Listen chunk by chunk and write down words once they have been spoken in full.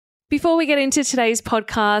Before we get into today's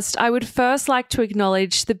podcast, I would first like to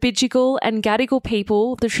acknowledge the Bidjigal and Gadigal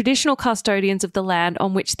people, the traditional custodians of the land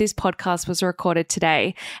on which this podcast was recorded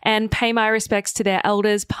today, and pay my respects to their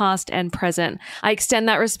elders past and present. I extend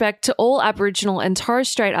that respect to all Aboriginal and Torres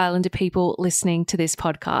Strait Islander people listening to this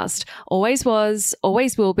podcast. Always was,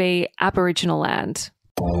 always will be Aboriginal land.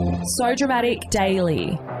 So Dramatic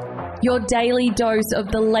Daily. Your daily dose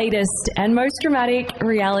of the latest and most dramatic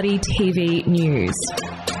reality TV news.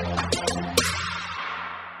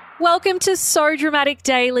 Welcome to So Dramatic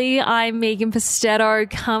Daily. I'm Megan Pistetto.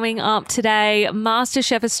 Coming up today,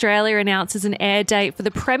 MasterChef Australia announces an air date for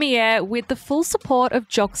the premiere with the full support of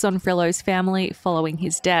Jock Zonfrillo's family following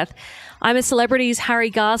his death. I'm a Celebrity's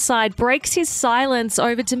Harry Garside breaks his silence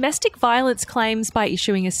over domestic violence claims by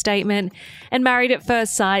issuing a statement. And Married at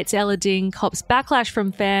First Sight's Ella Ding cops backlash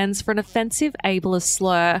from fans for an offensive ableist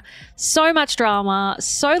slur. So much drama,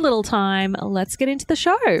 so little time. Let's get into the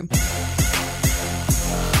show.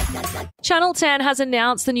 Channel 10 has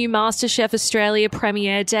announced the new MasterChef Australia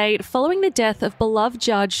premiere date following the death of beloved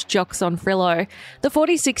judge Jock Zonfrillo. The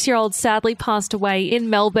 46-year-old sadly passed away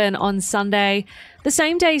in Melbourne on Sunday. The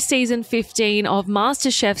same day season 15 of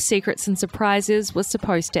MasterChef Secrets and Surprises was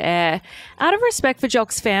supposed to air. Out of respect for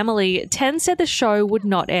Jock's family, 10 said the show would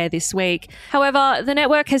not air this week. However, the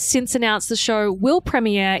network has since announced the show will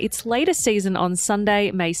premiere its latest season on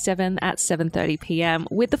Sunday, May 7 at 7:30 p.m.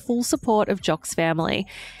 with the full support of Jock's family.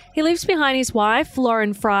 He leaves behind his wife,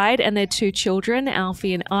 Lauren Fried, and their two children,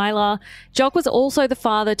 Alfie and Isla. Jock was also the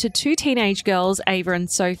father to two teenage girls, Ava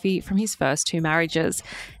and Sophie, from his first two marriages.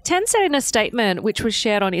 10 said in a statement, which was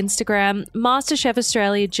shared on Instagram, MasterChef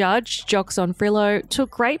Australia judge Jock Zonfrillo took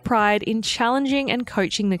great pride in challenging and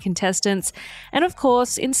coaching the contestants and, of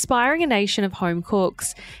course, inspiring a nation of home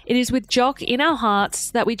cooks. It is with Jock in our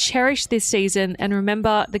hearts that we cherish this season and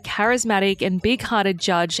remember the charismatic and big-hearted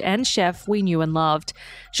judge and chef we knew and loved.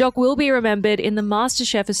 Jock will be remembered in the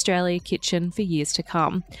MasterChef Australia kitchen for years to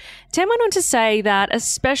come. 10 went on to say that a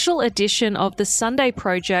special edition of the Sunday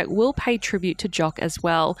Project will pay tribute to Jock as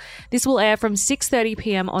well. This will air from 6:30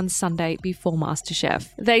 p.m. on Sunday before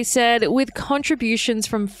MasterChef. They said, with contributions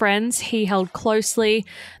from friends he held closely,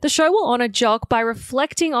 the show will honour Jock by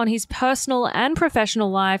reflecting on his personal and professional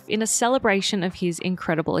life in a celebration of his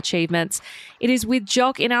incredible achievements. It is with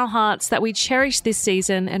Jock in our hearts that we cherish this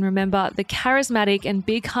season and remember the charismatic and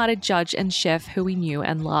big-hearted judge and chef who we knew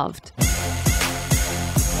and loved.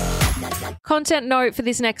 Content note for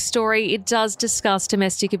this next story, it does discuss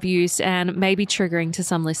domestic abuse and may be triggering to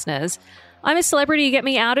some listeners. I'm a Celebrity, Get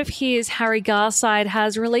Me Out of Here's Harry Garside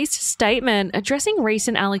has released a statement addressing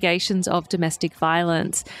recent allegations of domestic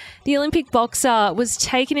violence. The Olympic boxer was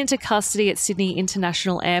taken into custody at Sydney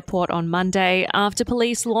International Airport on Monday after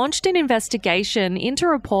police launched an investigation into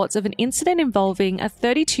reports of an incident involving a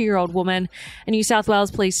 32-year-old woman, a New South Wales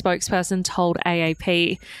police spokesperson told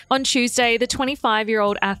AAP. On Tuesday, the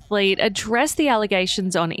 25-year-old athlete addressed the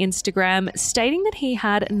allegations on Instagram, stating that he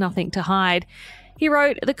had nothing to hide. He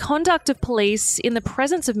wrote, "The conduct of police in the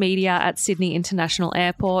presence of media at Sydney International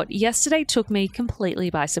Airport yesterday took me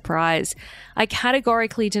completely by surprise. I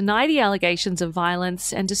categorically deny the allegations of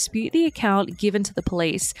violence and dispute the account given to the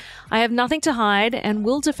police. I have nothing to hide and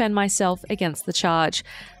will defend myself against the charge.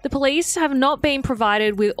 The police have not been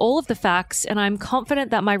provided with all of the facts, and I'm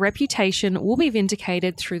confident that my reputation will be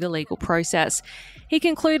vindicated through the legal process." He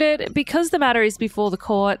concluded, "Because the matter is before the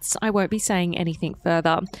courts, I won't be saying anything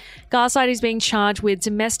further." Garside is being charged with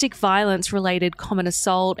domestic violence-related common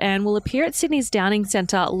assault and will appear at Sydney's Downing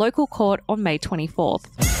Centre local court on May 24th.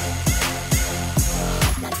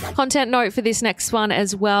 Content note for this next one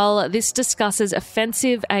as well. This discusses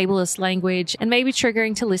offensive ableist language and may be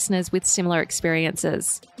triggering to listeners with similar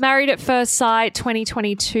experiences. Married at First Sight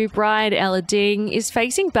 2022 bride Ella Ding is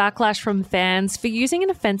facing backlash from fans for using an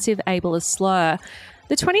offensive ableist slur.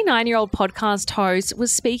 The 29-year-old podcast host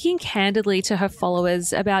was speaking candidly to her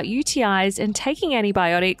followers about UTIs and taking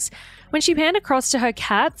antibiotics when she panned across to her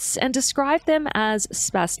cats and described them as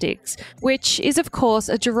spastics, which is, of course,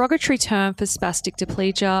 a derogatory term for spastic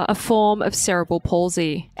diplegia, a form of cerebral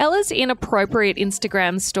palsy. Ella's inappropriate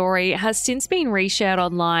Instagram story has since been reshared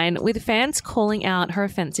online, with fans calling out her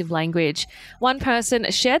offensive language. One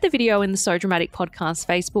person shared the video in the So Dramatic Podcast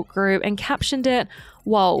Facebook group and captioned it,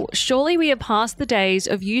 Whoa, surely we are past the days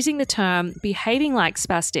of using the term behaving like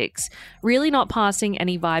spastics. Really not passing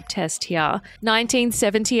any vibe test here.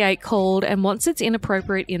 1978 called and wants its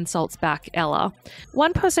inappropriate insults back, Ella.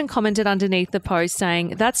 One person commented underneath the post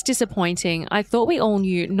saying, "That's disappointing. I thought we all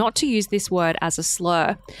knew not to use this word as a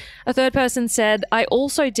slur." A third person said, "I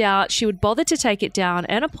also doubt she would bother to take it down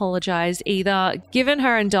and apologise either, given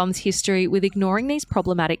her and Dom's history with ignoring these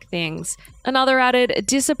problematic things." Another added,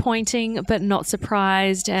 "Disappointing but not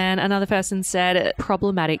surprised," and another person said,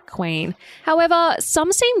 "Problematic queen." However,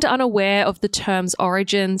 some seemed unaware of the term's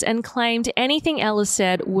origins and claimed anything Ella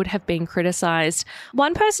said would have been criticised.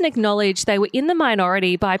 One person acknowledged they were in the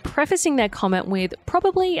minority by prefacing their comment with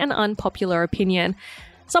probably an unpopular opinion.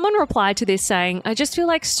 Someone replied to this saying, "I just feel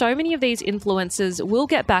like so many of these influencers will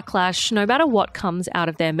get backlash no matter what comes out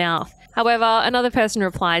of their mouth." However, another person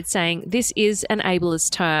replied saying, "This is an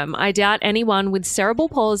ableist term. I doubt anyone with cerebral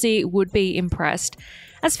palsy would be impressed."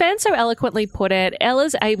 As fans so eloquently put it,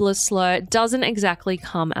 Ella's ableist slur doesn't exactly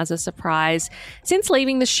come as a surprise. Since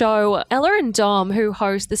leaving the show, Ella and Dom, who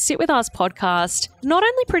host the Sit With Us podcast, not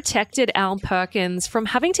only protected Al Perkins from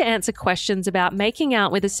having to answer questions about making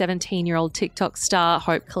out with a 17-year-old TikTok star,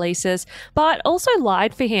 Hope Khaleesi, but also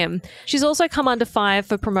lied for him. She's also come under fire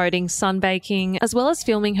for promoting sunbaking, as well as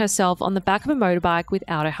filming herself on the back of a motorbike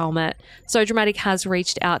without a helmet. So Dramatic has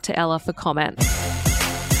reached out to Ella for comment.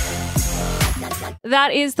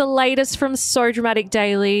 That is the latest from So Dramatic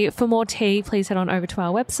Daily. For more tea, please head on over to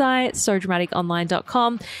our website,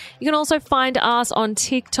 sodramaticonline.com. You can also find us on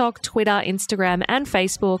TikTok, Twitter, Instagram, and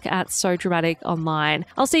Facebook at So Dramatic Online.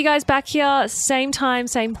 I'll see you guys back here, same time,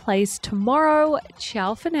 same place tomorrow.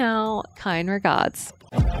 Ciao for now. Kind regards.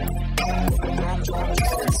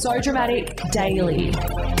 So Dramatic Daily.